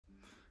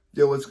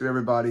Yo, what's good,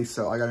 everybody?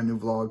 So I got a new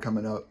vlog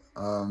coming up.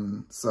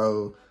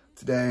 So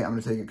today I'm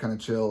gonna take it kind of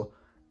chill,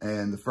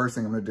 and the first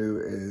thing I'm gonna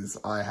do is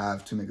I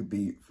have to make a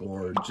beat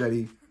for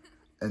Jetty,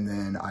 and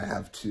then I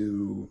have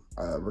to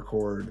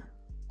record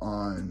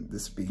on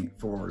this beat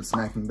for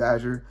Snacking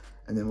Badger,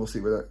 and then we'll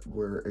see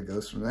where it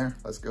goes from there.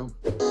 Let's go.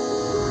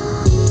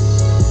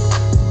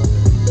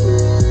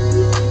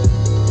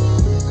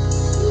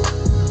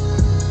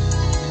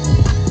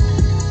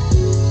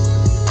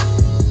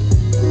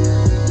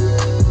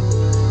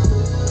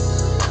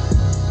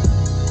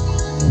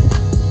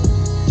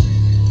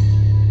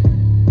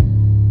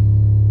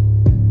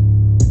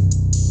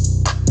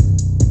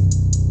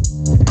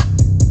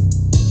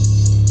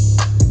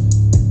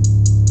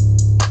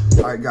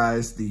 Alright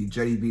guys, the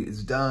Jetty beat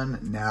is done.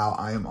 Now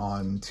I am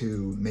on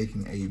to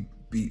making a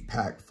beat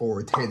pack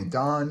for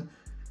Dillanm,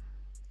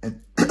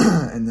 and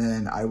and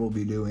then I will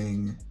be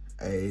doing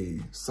a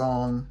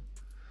song.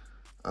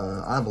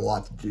 I have a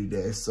lot to do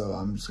today, so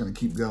I'm just gonna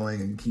keep going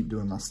and keep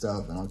doing my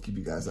stuff, and I'll keep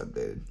you guys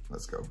updated.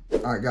 Let's go.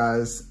 Alright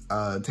guys,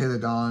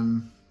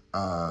 Dillanm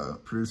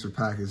producer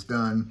pack is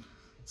done.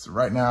 So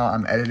right now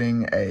I'm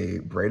editing a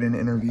Braden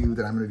interview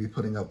that I'm gonna be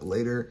putting up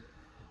later.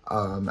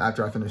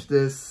 After I finish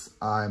this,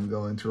 I'm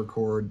going to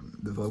record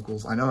the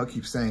vocals. I know I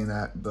keep saying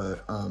that,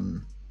 but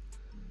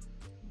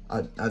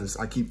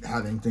I keep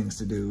having things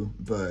to do.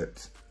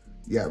 But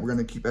yeah, we're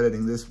gonna keep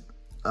editing this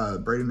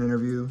Braden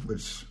interview,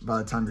 which by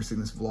the time you're seeing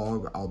this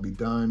vlog, I'll be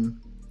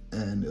done,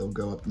 and it'll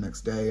go up the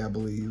next day, I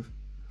believe.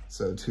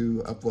 So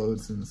 2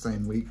 uploads in the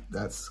same week.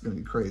 That's gonna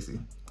be crazy.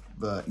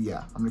 But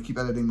yeah, I'm gonna keep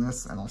editing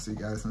this, and I'll see you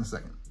guys in a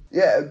second.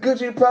 Yeah,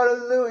 Gucci, Prada,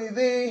 Louis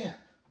V.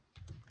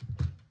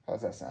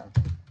 How's that sound?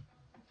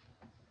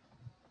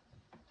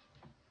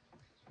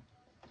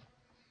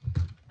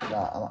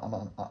 Nah,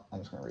 I'm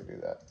just gonna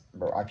redo that.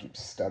 Bro, I keep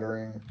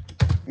stuttering.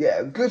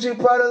 Yeah, Gucci,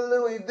 Prada,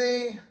 Louis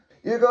V.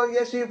 You're going,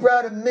 yes, you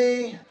proud of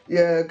me.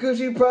 Yeah,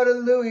 Gucci, Prada,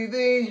 Louis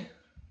V.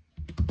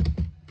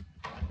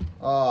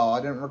 Oh,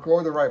 I didn't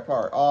record the right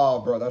part. Oh,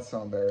 bro, that's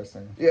so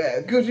embarrassing.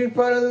 Yeah, Gucci,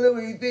 Prada,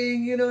 Louis V.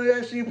 You know,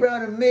 yes, you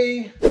proud of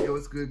me. Yo,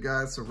 what's good,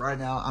 guys? So right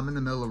now, I'm in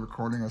the middle of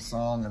recording a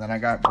song, and then I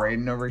got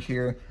Braden over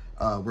here.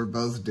 We're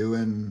both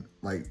doing,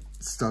 like,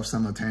 stuff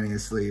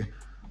simultaneously.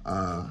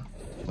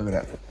 Look at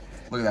that.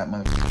 Look at that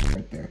motherfucker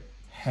right there.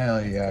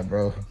 Hell yeah,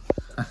 bro.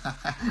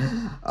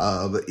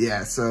 But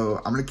yeah, so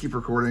I'm gonna keep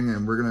recording,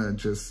 and we're gonna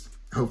just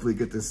hopefully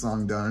get this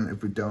song done.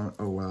 If we don't,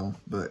 oh well.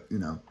 But you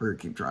know, we're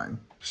gonna keep trying.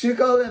 She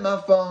calling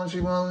my phone, she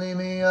won't leave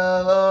me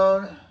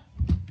alone.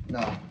 No,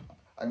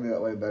 I can do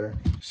that way better.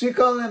 She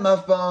calling my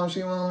phone,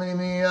 she won't leave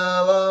me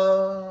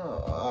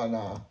alone. Oh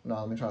no,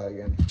 let me try that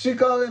again. She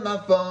calling my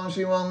phone,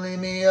 she won't leave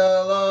me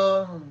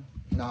alone.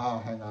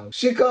 No, hang on.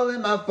 She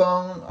calling my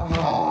phone.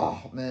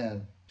 Oh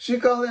man. She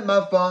calling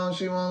my phone,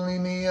 she won't leave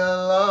me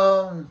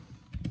alone.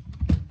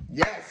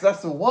 Yes,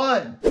 that's the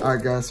one. All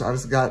right, guys, so I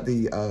just got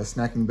the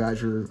Snacking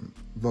Badger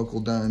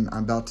vocal done.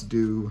 I'm about to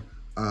do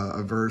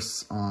a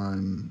verse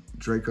on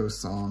Draco's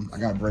song. I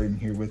got Braden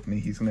here with me.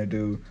 He's gonna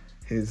do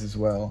his as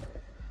well.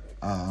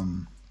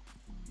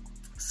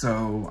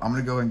 So I'm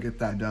gonna go and get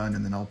that done,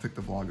 and then I'll pick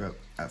the vlog up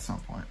at some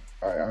point.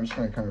 All right, I'm just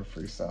gonna kind of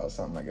freestyle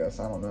something, I guess.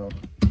 I don't know.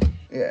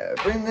 Yeah,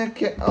 bring the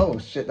kid. Oh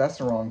shit, that's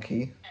the wrong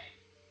key.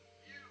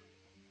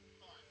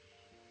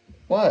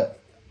 What?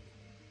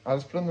 I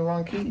just put in the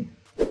wrong key.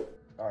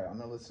 Alright, I'm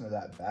gonna listen to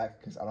that back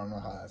because I don't know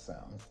how that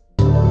sounds.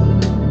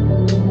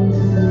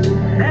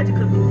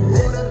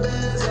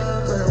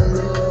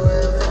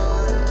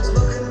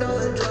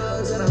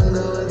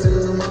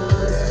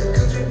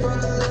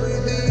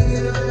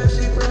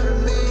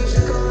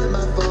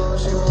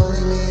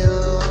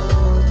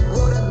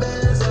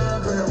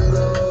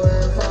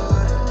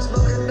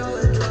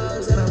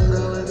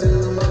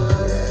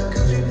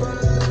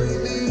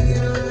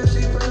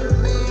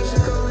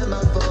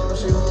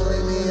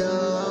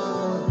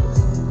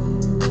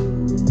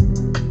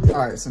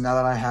 Alright, so now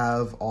that I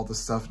have all the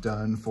stuff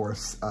done for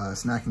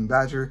Snacking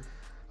Badger,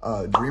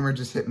 Dreamer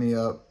just hit me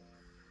up,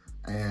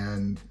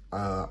 and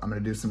I'm going to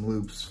do some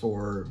loops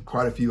for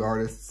quite a few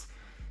artists.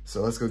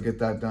 So let's go get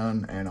that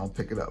done, and I'll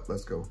pick it up.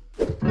 Let's go.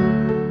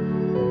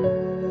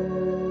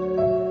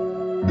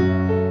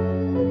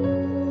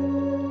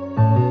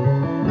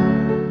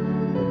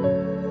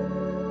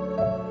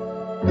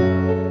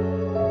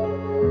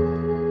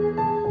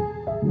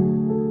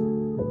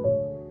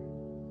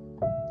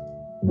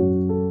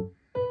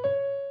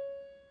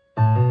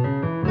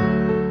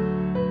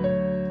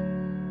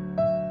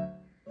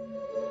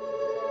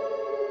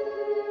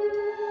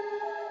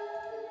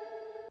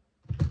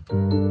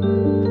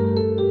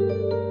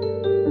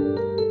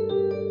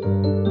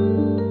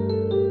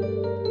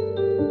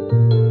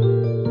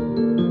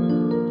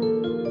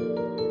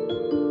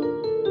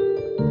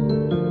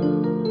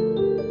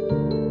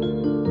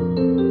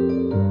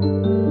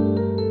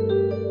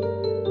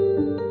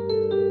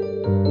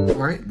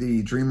 Alright,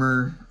 the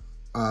Dreamer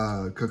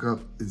cook-up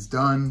is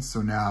done,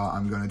 so now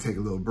I'm going to take a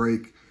little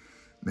break,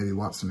 maybe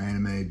watch some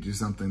anime, do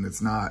something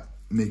that's not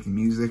making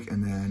music,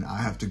 and then I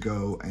have to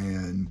go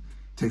and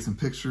take some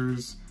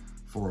pictures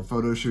for a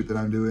photo shoot that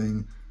I'm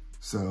doing,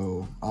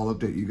 So I'll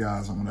update you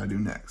guys on what I do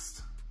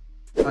next.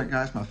 All right,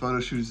 guys, my photo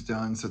shoot is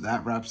done. So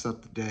that wraps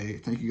up the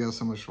day. Thank you guys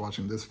so much for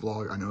watching this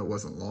vlog. I know it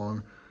wasn't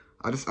long.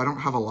 I don't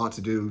have a lot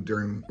to do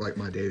during like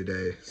my day to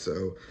day.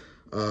 So,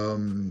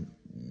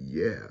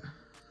 yeah.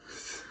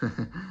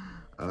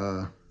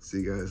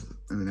 See you guys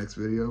in the next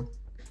video.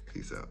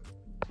 Peace out.